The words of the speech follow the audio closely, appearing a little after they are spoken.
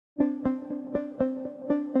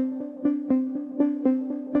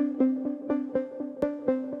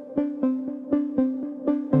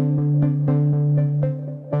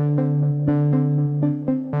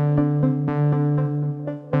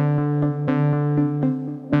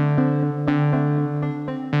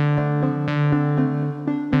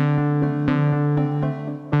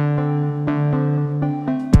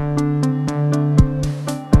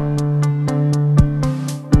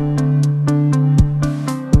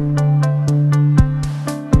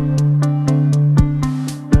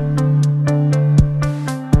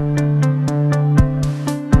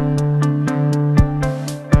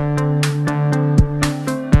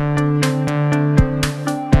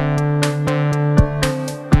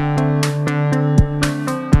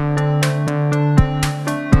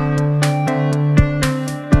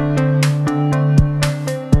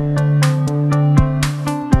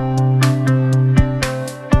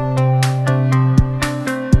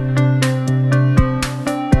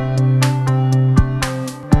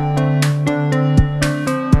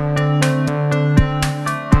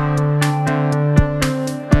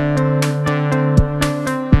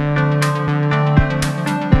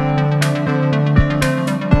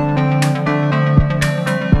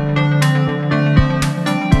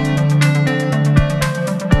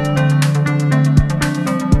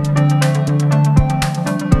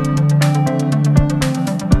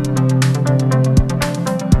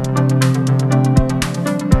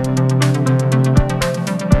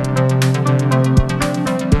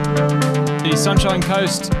Sunshine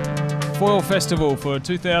Coast Foil Festival for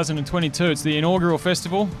 2022. It's the inaugural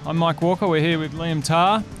festival. I'm Mike Walker. We're here with Liam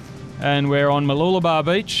Tarr and we're on Mooloolaba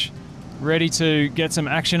Beach, ready to get some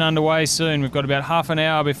action underway soon. We've got about half an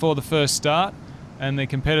hour before the first start and the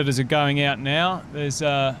competitors are going out now. There's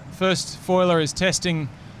first foiler is testing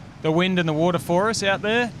the wind and the water for us out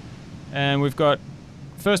there, and we've got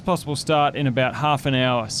first possible start in about half an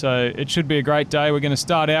hour, so it should be a great day. We're going to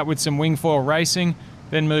start out with some wing foil racing,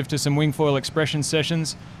 then move to some wing foil expression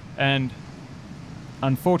sessions, and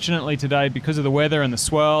unfortunately today, because of the weather and the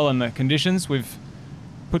swell and the conditions, we've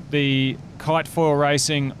put the kite foil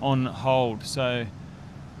racing on hold. So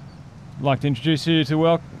I'd like to introduce you to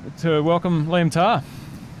welcome Liam Tarr.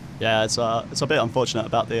 Yeah, it's a bit unfortunate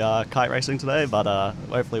about the kite racing today, but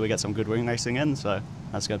hopefully we get some good wing racing in, so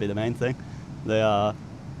that's going to be the main thing. The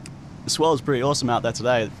swell is pretty awesome out there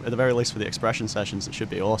today. At the very least for the expression sessions, it should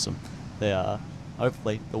be awesome.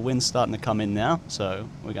 Hopefully the wind's starting to come in now, so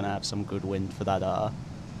we're going to have some good wind for that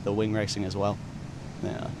the wing racing as well.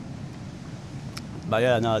 Yeah. But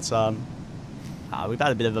yeah, no, it's we've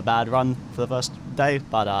had a bit of a bad run for the first day,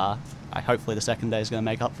 but hopefully the second day is going to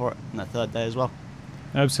make up for it, and the third day as well.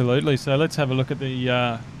 Absolutely. So let's have a look at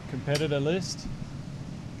the competitor list.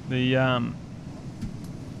 The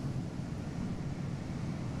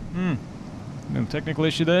little technical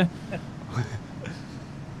issue there.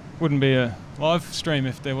 Wouldn't be a live stream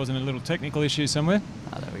if there wasn't a little technical issue somewhere.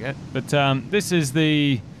 There we go. But this is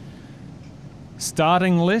the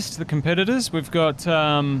starting list, the competitors. We've got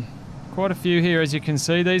quite a few here, as you can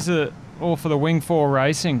see. These are all for the wing foil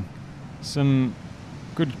racing. Some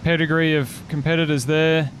good pedigree of competitors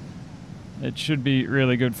there. It should be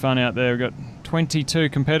really good fun out there. We've got 22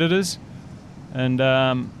 competitors, and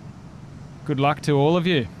good luck to all of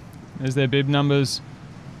you. There's their bib numbers,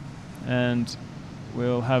 and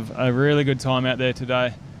we'll have a really good time out there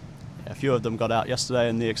today. Yeah, a few of them got out yesterday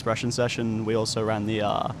in the expression session. We also ran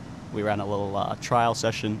a little trial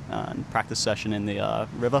session and practice session in the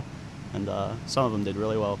river, and some of them did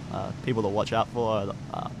really well. People to watch out for,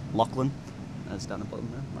 Lachlan, that's down the bottom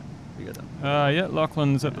there. Yeah,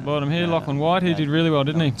 Lachlan's at the bottom here. Lachlan White, he did really well,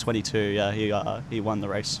 didn't he? 22, yeah, he won the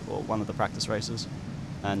race, or one of the practice races.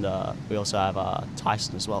 And we also have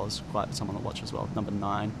Tyson as well, as quite someone to watch as well, number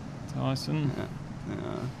 9. Tyson.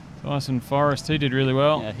 Tyson Forrest, he did really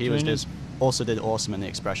well. Yeah, he also did awesome in the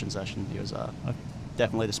expression session. He was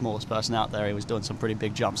definitely the smallest person out there. He was doing some pretty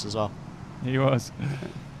big jumps as well. He was.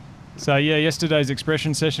 So yeah, yesterday's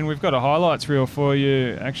expression session, we've got a highlights reel for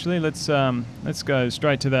you actually. Let's go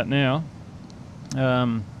straight to that now.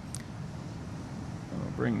 I'll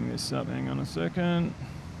bring this up, hang on a second.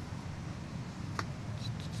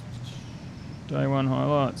 Day 1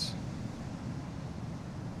 highlights.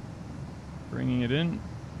 Bringing it in.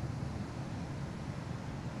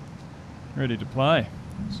 Ready to play.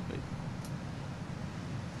 Sweet.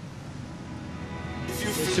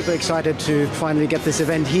 We're super excited to finally get this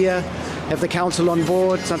event here, have the council on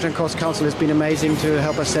board. Sunshine Coast Council has been amazing to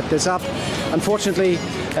help us set this up. Unfortunately,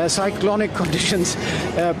 cyclonic conditions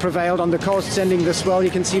prevailed on the coast, sending the swell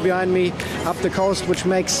you can see behind me up the coast, which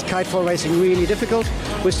makes kite foil racing really difficult.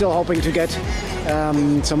 We're still hoping to get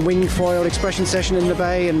some wing foil expression session in the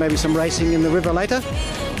bay and maybe some racing in the river later.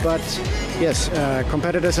 But yes,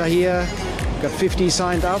 competitors are here. Got 50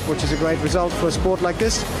 signed up, which is a great result for a sport like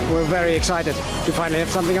this. We're very excited to finally have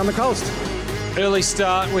something on the coast. Early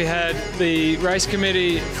start, we had the race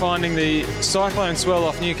committee finding the cyclone swell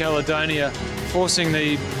off New Caledonia, forcing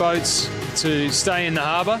the boats to stay in the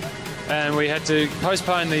harbour, and we had to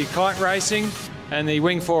postpone the kite racing and the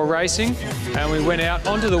wing foil racing, and we went out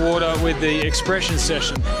onto the water with the expression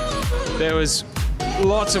session. There was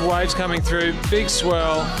lots of waves coming through, big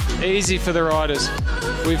swell, easy for the riders.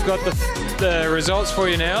 We've got the results for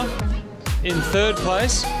you now. In third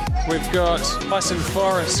place, we've got Tyson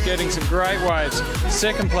Forrest getting some great waves.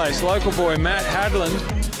 Second place, local boy Matt Hadland.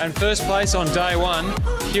 And first place on day 1,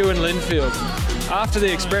 Hugh and Linfield. After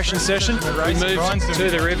the expression session, we moved to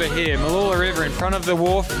the river here, Mooloolaba River in front of the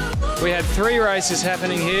wharf. We had 3 races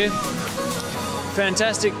happening here.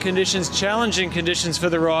 Fantastic conditions, challenging conditions for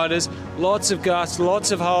the riders. Lots of gusts, lots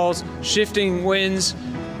of holes, shifting winds,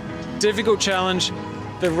 difficult challenge.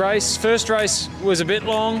 The first race was a bit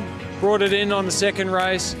long, brought it in on the second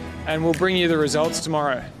race, and we'll bring you the results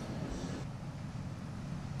tomorrow.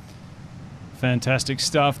 Fantastic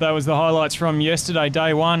stuff. That was the highlights from yesterday,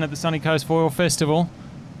 day 1 at the Sunny Coast Foil Festival.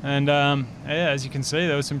 And yeah, as you can see,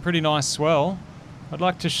 there was some pretty nice swell. I'd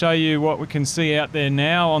like to show you what we can see out there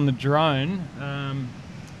now on the drone.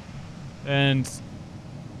 And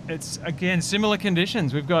it's, again, similar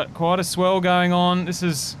conditions. We've got quite a swell going on. This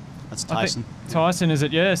is That's Tyson. Tyson, is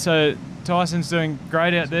it? Yeah. So Tyson's doing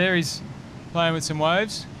great out there. He's playing with some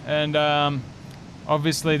waves, and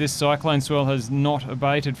obviously this cyclone swell has not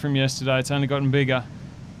abated from yesterday. It's only gotten bigger,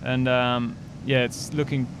 and yeah, it's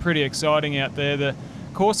looking pretty exciting out there. The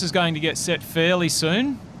course is going to get set fairly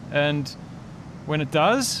soon, and when it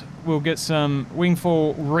does, we'll get some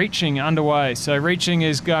wingfall reaching underway. So reaching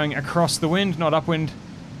is going across the wind, not upwind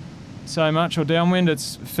so much or downwind.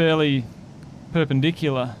 It's fairly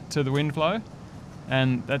perpendicular to the wind flow,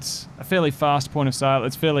 and that's a fairly fast point of sail.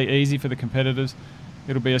 It's fairly easy for the competitors.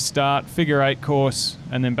 It'll be a start, figure 8 course,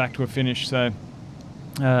 and then back to a finish. So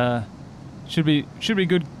should be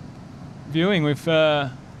good viewing. We've got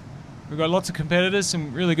lots of competitors,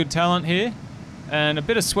 some really good talent here, and a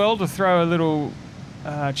bit of swell to throw a little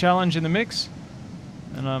challenge in the mix,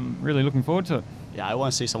 and I'm really looking forward to it. Yeah, I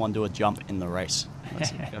want to see someone do a jump in the race.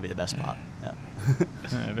 That's going to be the best part. Yeah.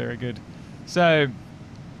 Very good. So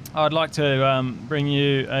I'd like to bring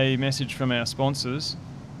you a message from our sponsors,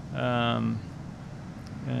 and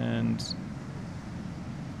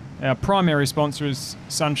our primary sponsor is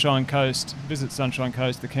Sunshine Coast. Visit Sunshine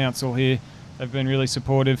Coast, the council here. They've been really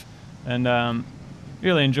supportive, and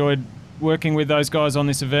really enjoyed working with those guys on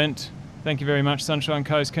this event. Thank you very much, Sunshine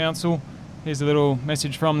Coast Council. Here's a little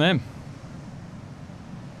message from them.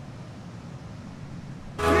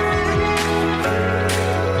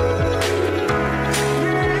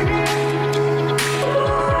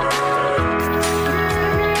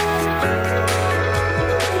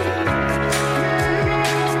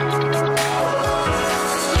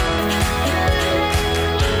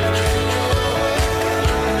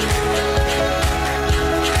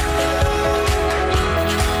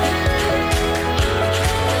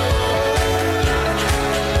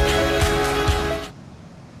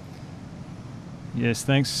 Yes,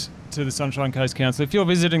 thanks to the Sunshine Coast Council. If you're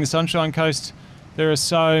visiting the Sunshine Coast, there are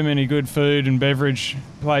so many good food and beverage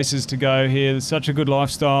places to go here. There's such a good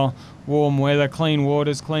lifestyle, warm weather, clean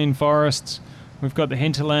waters, clean forests. We've got the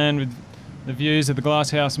hinterland with the views of the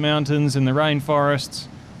Glasshouse Mountains and the rainforests.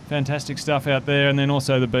 Fantastic stuff out there, and then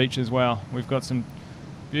also the beach as well. We've got some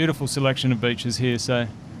beautiful selection of beaches here, so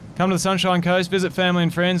come to the Sunshine Coast, visit family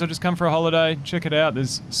and friends, or just come for a holiday, check it out.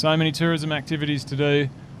 There's so many tourism activities to do.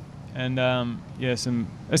 And yeah,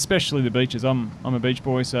 especially the beaches. I'm a beach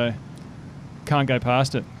boy, so can't go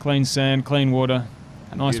past it. Clean sand, clean water,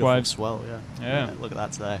 and nice waves. Swell, yeah. Look at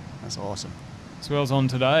that today. That's awesome. Swell's on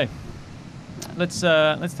today. Let's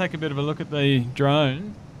take a bit of a look at the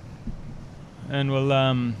drone, and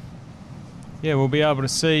we'll be able to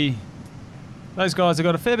see. Those guys have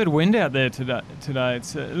got a fair bit of wind out there today.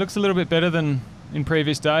 It looks a little bit better than in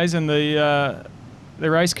previous days, and the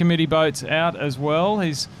race committee boat's out as well.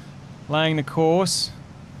 He's laying the course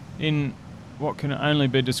in what can only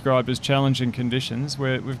be described as challenging conditions,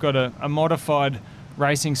 where we've got a modified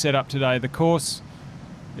racing setup today. The course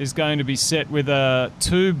is going to be set with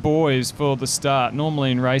 2 buoys for the start.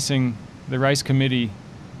 Normally in racing, the race committee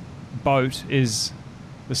boat is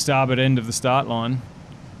the starboard end of the start line,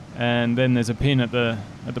 and then there's a pin at the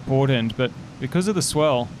port end. But because of the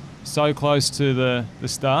swell so close to the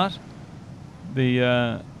start, we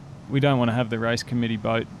don't want to have the race committee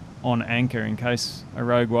boat on anchor in case a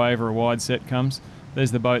rogue wave or a wide set comes.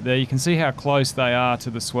 There's the boat there. You can see how close they are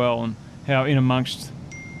to the swell and how in amongst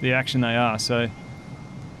the action they are. So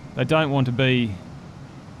they don't want to be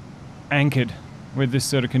anchored with this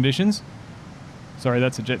sort of conditions. Sorry,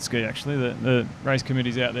 that's a jet ski actually. The race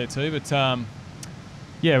committee's out there too. But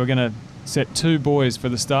yeah, we're going to set 2 buoys for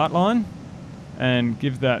the start line and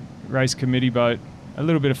give that race committee boat a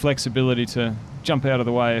little bit of flexibility to jump out of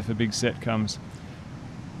the way if a big set comes.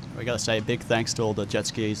 We got to say a big thanks to all the jet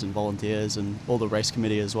skis and volunteers and all the race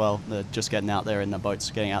committee as well. They're just getting out there in the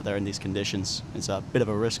boats, getting out there in these conditions. It's a bit of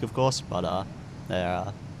a risk, of course, but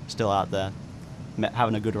they're still out there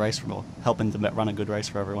having a good race, or helping to run a good race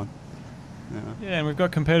for everyone. Yeah, and we've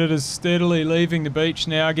got competitors steadily leaving the beach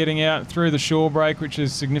now, getting out through the shore break, which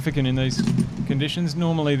is significant in these conditions.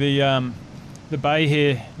 Normally the bay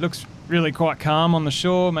here looks really quite calm on the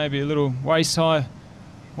shore, maybe a little waist-high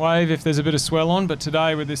wave if there's a bit of swell on, but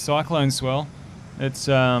today with this cyclone swell, it's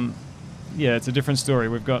it's a different story.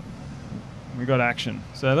 We've got action.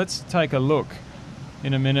 So let's take a look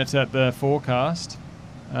in a minute at the forecast,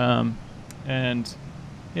 and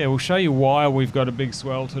yeah, we'll show you why we've got a big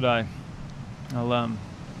swell today. We'll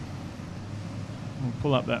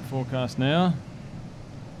pull up that forecast now,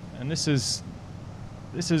 and this is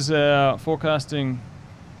our forecasting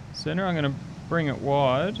center. I'm going to bring it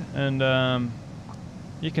wide, and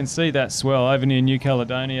you can see that swell over near New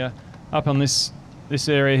Caledonia. Up on this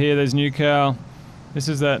area here, there's New Cal. This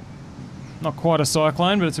is that not quite a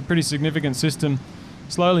cyclone, but it's a pretty significant system,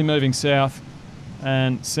 slowly moving south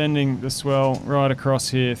and sending the swell right across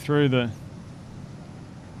here through the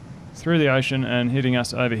ocean and hitting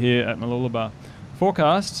us over here at Mooloolaba.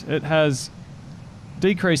 Forecast, it has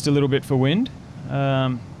decreased a little bit for wind,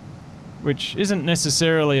 which isn't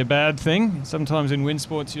necessarily a bad thing. Sometimes in wind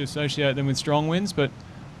sports you associate them with strong winds, but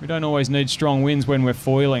we don't always need strong winds when we're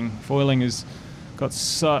foiling. Foiling has got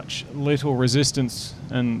such little resistance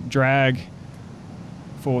and drag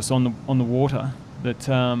force on the water that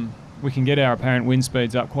we can get our apparent wind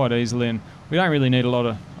speeds up quite easily, and we don't really need a lot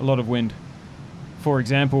of wind. For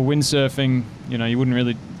example, windsurfing, you wouldn't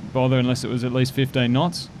really bother unless it was at least 15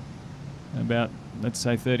 knots, about, let's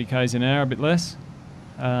say, 30 k's an hour, a bit less.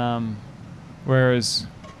 Whereas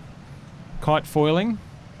kite foiling,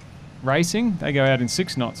 racing, they go out in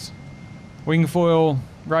 6 knots. Wing foil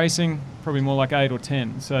racing, probably more like 8 or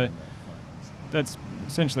 10. So that's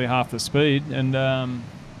essentially half the speed, and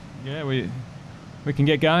yeah, we can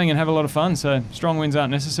get going and have a lot of fun. So strong winds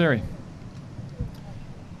aren't necessary.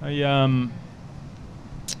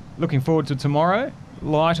 Looking forward to tomorrow.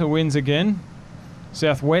 Lighter winds again,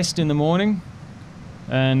 southwest in the morning,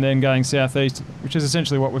 and then going southeast, which is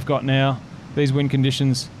essentially what we've got now. These wind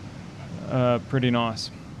conditions are pretty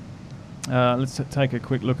nice. Let's take a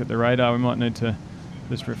quick look at the radar. We might need to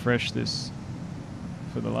just refresh this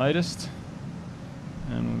for the latest,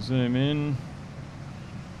 and we'll zoom in.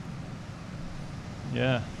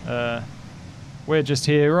 Yeah, we're just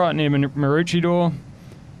here right near Maroochydore.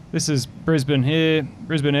 This is Brisbane here,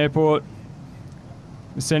 Brisbane Airport.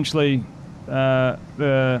 Essentially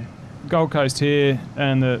the Gold Coast here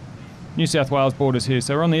and the New South Wales borders here.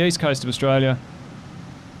 So we're on the east coast of Australia,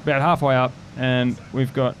 about halfway up, and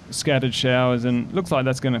we've got scattered showers, and looks like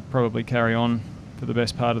that's going to probably carry on for the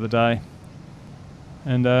best part of the day.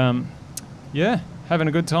 And yeah, having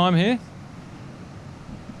a good time here.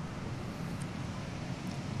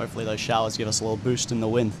 Hopefully those showers give us a little boost in the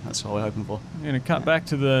wind. That's what we're hoping for. I'm going to cut back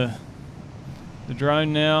to the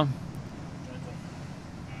drone now.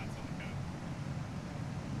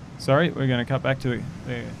 Sorry, we're going to cut back to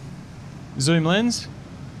the zoom lens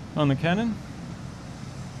on the Canon.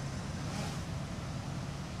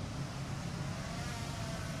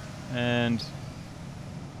 And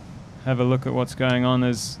have a look at what's going on.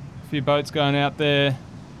 There's a few boats going out there.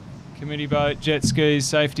 Committee boat, jet skis,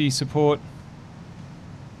 safety support.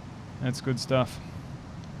 That's good stuff.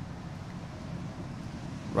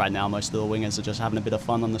 Right now, most of the wingers are just having a bit of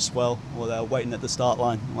fun on the swell, or they're waiting at the start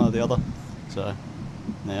line, one or the other. So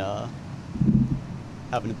they are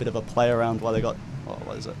having a bit of a play around while they got,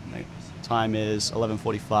 what is it? Time is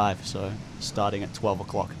 11:45, so starting at 12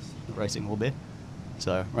 o'clock, the racing will be.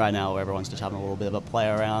 So right now, everyone's just having a little bit of a play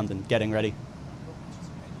around and getting ready,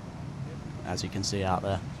 as you can see out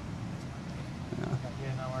there. Yeah.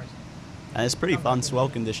 And it's pretty fun swell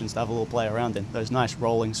conditions to have a little play around in. Those nice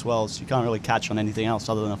rolling swells, you can't really catch on anything else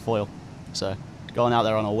other than a foil. So going out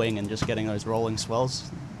there on a wing and just getting those rolling swells,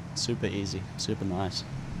 super easy, super nice.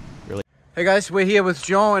 Really. Hey guys, we're here with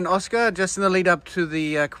Jean and Oscar just in the lead up to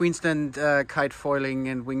the Queensland kite foiling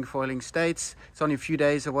and wing foiling states. It's only a few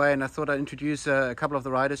days away, and I thought I'd introduce a couple of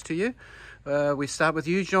the riders to you. We start with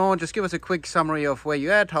you, Jean. Just give us a quick summary of where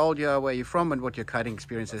you're at, how old you are, where you're from, and what your kiting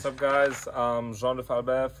experience is. What's up, guys? I'm Jean de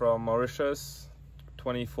Falbert from Mauritius,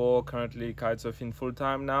 24, currently kitesurfing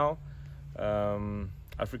full-time now,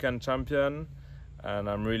 African champion, and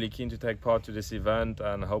I'm really keen to take part to this event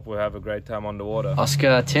and hope we'll have a great time on the water.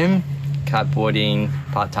 Oscar Tim, kiteboarding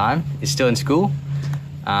part-time, is still in school,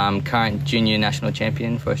 current junior national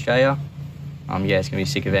champion for Australia. Yeah, it's going to be a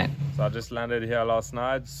sick event. So I just landed here last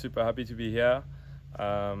night, super happy to be here.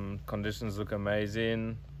 Conditions look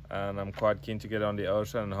amazing, and I'm quite keen to get on the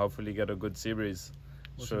ocean and hopefully get a good sea breeze.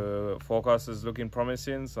 Awesome. So forecast is looking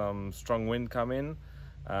promising, some strong wind coming,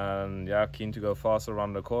 and yeah, keen to go fast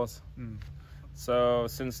around the course. So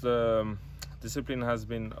since the discipline has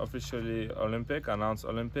been officially announced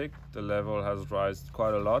Olympic, the level has risen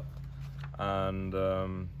quite a lot, and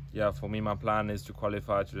yeah, for me my plan is to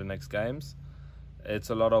qualify to the next games.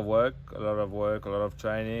 It's a lot of work, a lot of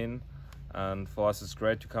training, and for us it's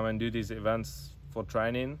great to come and do these events for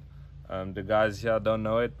training. The guys here don't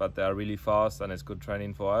know it, but they are really fast and it's good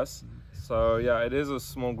training for us. So yeah, it is a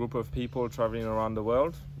small group of people traveling around the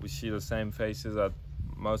world. We see the same faces at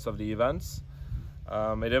most of the events.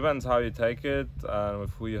 It depends how you take it and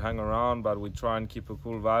with who you hang around, but we try and keep a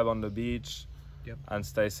cool vibe on the beach. Yep. And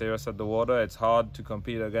stay serious at the water. It's hard to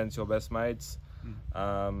compete against your best mates.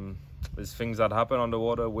 There's things that happen on the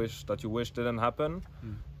water that you wish didn't happen,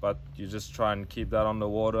 but you just try and keep that on the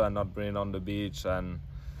water and not bring it on the beach. And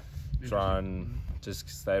try and just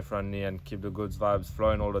stay friendly and keep the good vibes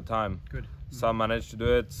flowing all the time. Good. Some manage to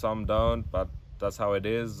do it, some don't, but that's how it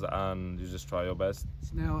is, and you just try your best.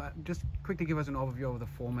 Now, just quickly give us an overview of the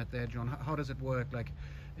format there, John. How does it work? Like,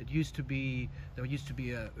 there used to be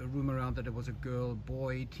a rumor around that it was a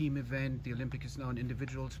girl-boy team event. The Olympic is now an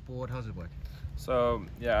individual sport. How's it work? So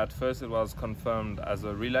yeah, at first it was confirmed as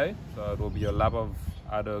a relay. So it will be a lap of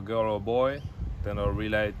either a girl or a boy, then a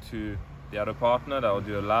relay to the other partner that will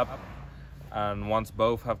do a lap. And once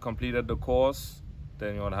both have completed the course,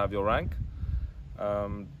 then you will have your rank.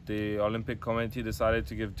 The Olympic Committee decided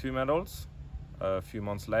to give 2 medals a few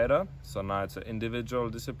months later. So now it's an individual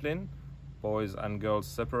discipline, boys and girls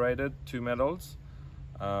separated, 2 medals,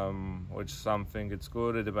 which some think it's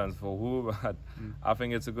good, it depends for who, but I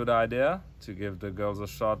think it's a good idea to give the girls a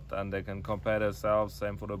shot and they can compare themselves,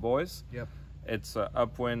 same for the boys. Yep. It's an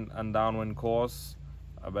upwind and downwind course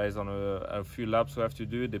based on a few laps we have to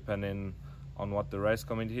do depending on what the race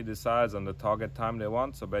committee decides and the target time they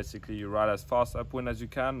want. So basically you ride as fast upwind as you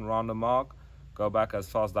can, round the mark, go back as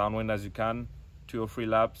fast downwind as you can, 2 or 3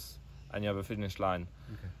 laps, and you have a finish line.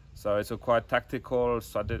 Okay. So it's a quite tactical,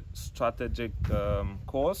 strategic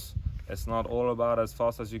course. It's not all about as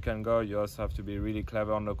fast as you can go. You also have to be really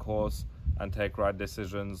clever on the course and take right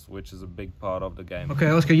decisions, which is a big part of the game. Okay,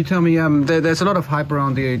 Oscar, you tell me, there's a lot of hype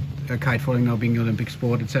around the kite falling now being an Olympic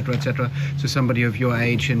sport, etc., etc. So somebody of your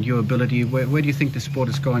age and your ability, where do you think the sport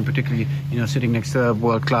is going, particularly, sitting next to a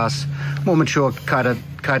world-class, more mature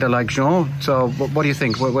kiter like Jean? So what do you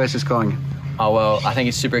think? Where's this going? Oh, well, I think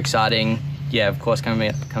it's super exciting. Yeah, of course,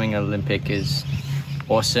 coming Olympic is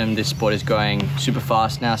awesome. This sport is growing super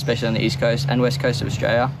fast now, especially on the East Coast and West Coast of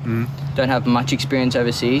Australia. Don't have much experience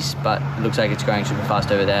overseas, but it looks like it's growing super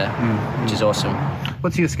fast over there, which is awesome.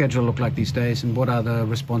 What's your schedule look like these days, and what are the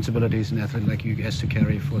responsibilities an athlete like you has to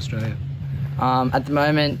carry for Australia? At the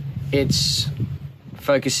moment, it's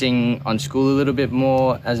focusing on school a little bit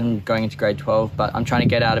more as I'm going into grade 12, but I'm trying to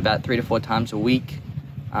get out about 3 to 4 times a week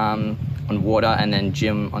on water, and then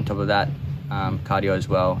gym on top of that, cardio as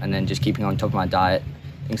well, and then just keeping on top of my diet,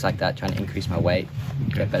 things like that, trying to increase my weight,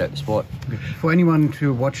 get better at the sport. Okay. For anyone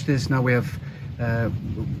to watch this, now we have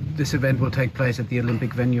this event will take place at the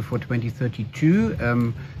Olympic venue for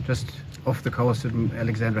 2032, just off the coast of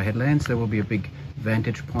Alexandra Headlands. There will be a big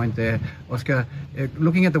vantage point there. Oscar,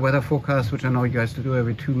 looking at the weather forecast, which I know you guys do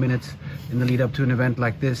every 2 minutes in the lead up to an event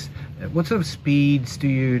like this, what sort of speeds do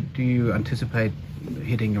you anticipate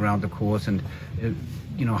hitting around the course, and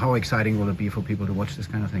how exciting will it be for people to watch this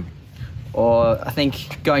kind of thing? Or I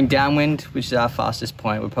think going downwind, which is our fastest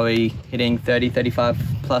point, we're probably hitting 30, 35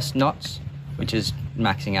 plus knots, which is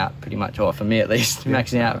maxing out pretty much, or for me at least,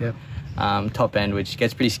 maxing out top end, which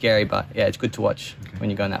gets pretty scary, but yeah, it's good to watch when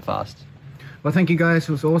you're going that fast. Well, thank you guys.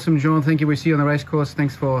 It was awesome, Jean. Thank you. We see you on the race course.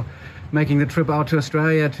 Thanks for making the trip out to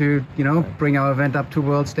Australia to, bring our event up to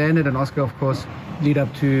world standard. And Oscar, of course, lead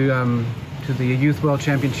up to the Youth World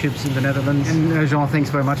Championships in the Netherlands. And Jean, thanks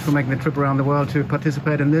very much for making the trip around the world to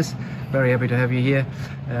participate in this. Very happy to have you here.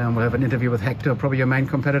 We'll have an interview with Hector, probably your main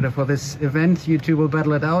competitor for this event. You two will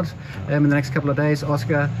battle it out in the next couple of days.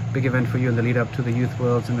 Oscar, big event for you in the lead up to the Youth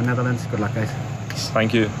Worlds in the Netherlands. Good luck, guys.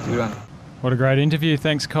 Thank you. Good one. What a great interview.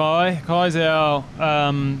 Thanks, Kai. Kai's our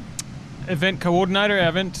event coordinator, our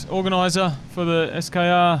event organiser for the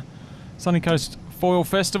SKR Sunny Coast Foil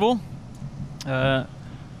Festival.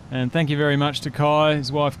 And thank you very much to Kai,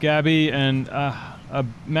 his wife Gabby, and a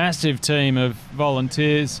massive team of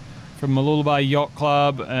volunteers from Malula Bay Yacht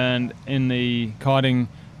Club and in the kiting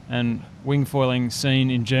and wing foiling scene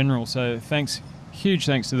in general. So huge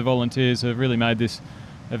thanks to the volunteers who have really made this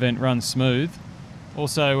event run smooth.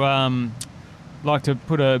 Also, like to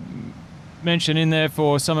put a mention in there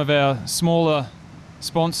for some of our smaller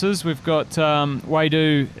sponsors. We've got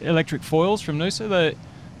Waydo Electric Foils from Noosa.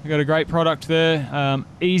 They've got a great product there.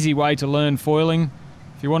 Easy way to learn foiling.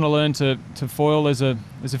 If you want to learn to foil, there's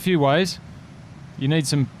a few ways. You need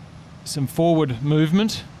some forward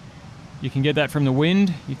movement. You can get that from the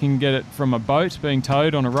wind. You can get it from a boat being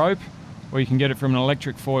towed on a rope, or you can get it from an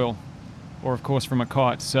electric foil, or of course from a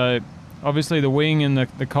kite. So obviously the wing and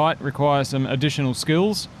the kite require some additional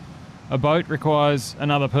skills. A boat requires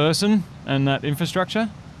another person and that infrastructure,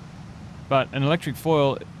 but an electric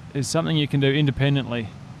foil is something you can do independently.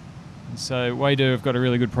 And so Waydo have got a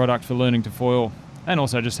really good product for learning to foil, and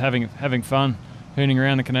also just having fun, hooning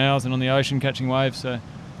around the canals and on the ocean catching waves. So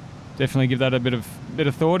definitely give that a bit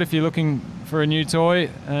of thought if you're looking for a new toy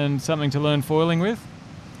and something to learn foiling with.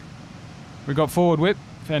 We've got Forward Whip,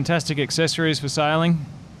 fantastic accessories for sailing.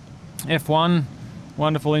 F1,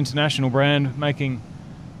 wonderful international brand, making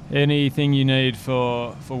anything you need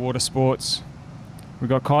for water sports We've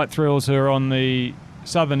got Kite Thrills who are on the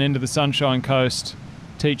southern end of the Sunshine Coast,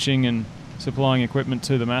 teaching and supplying equipment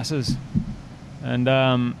to the masses. And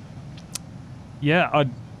yeah, I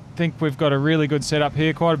think we've got a really good setup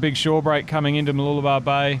here. Quite a big shore break coming into Mooloolaba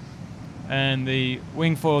Bay, and the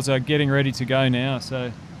wing foils are getting ready to go now,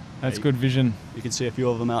 so that's good vision. You can see a few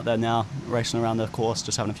of them out there now, racing around the course,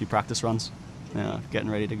 just having a few practice runs, getting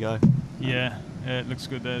ready to go. Yeah, it looks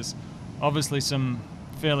good. There's obviously some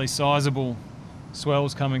fairly sizable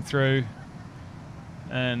swells coming through,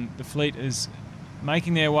 and the fleet is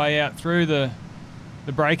making their way out through the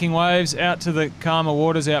breaking waves out to the calmer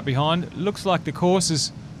waters out behind. It looks like the course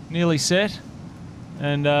is nearly set,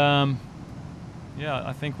 and yeah,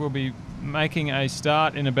 I think we'll be making a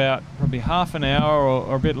start in about probably half an hour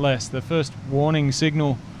or a bit less. The first warning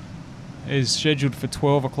signal is scheduled for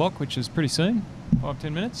 12 o'clock, which is pretty soon,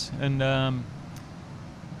 5-10 minutes, and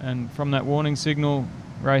from that warning signal,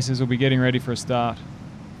 racers will be getting ready for a start.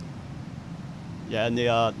 Yeah, and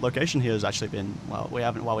the location here has actually been,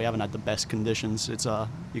 while we haven't had the best conditions, it's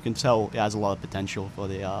you can tell it has a lot of potential for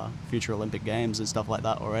the future Olympic Games and stuff like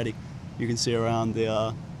that already. You can see around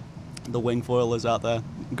the wing foilers out there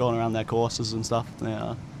going around their courses and stuff,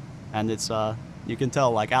 and it's you can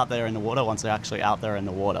tell, like, out there in the water, once they're actually out there in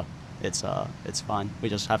the water, it's fine. We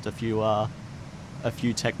just have a few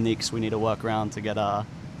techniques we need to work around to get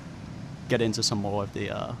into some more of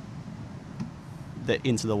the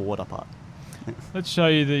into the water part. Let's show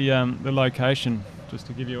you the location, just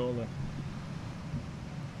to give you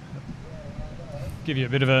a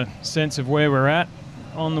bit of a sense of where we're at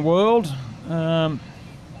on the world.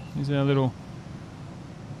 Here's our little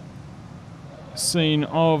scene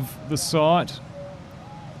of the site.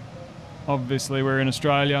 Obviously we're in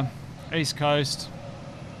Australia, East Coast,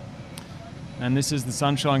 and this is the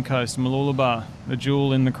Sunshine Coast, Mooloolaba, the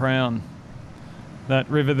jewel in the crown. That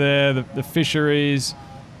river there, the fisheries,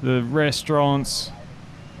 the restaurants,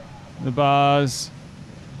 the bars,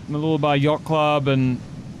 Mooloolaba Yacht Club and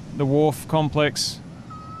the wharf complex.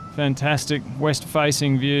 Fantastic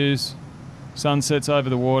west-facing views, sunsets over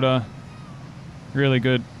the water. Really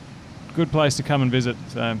good place to come and visit.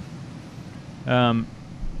 So come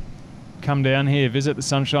down here, visit the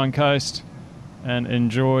Sunshine Coast and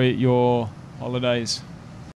enjoy your holidays.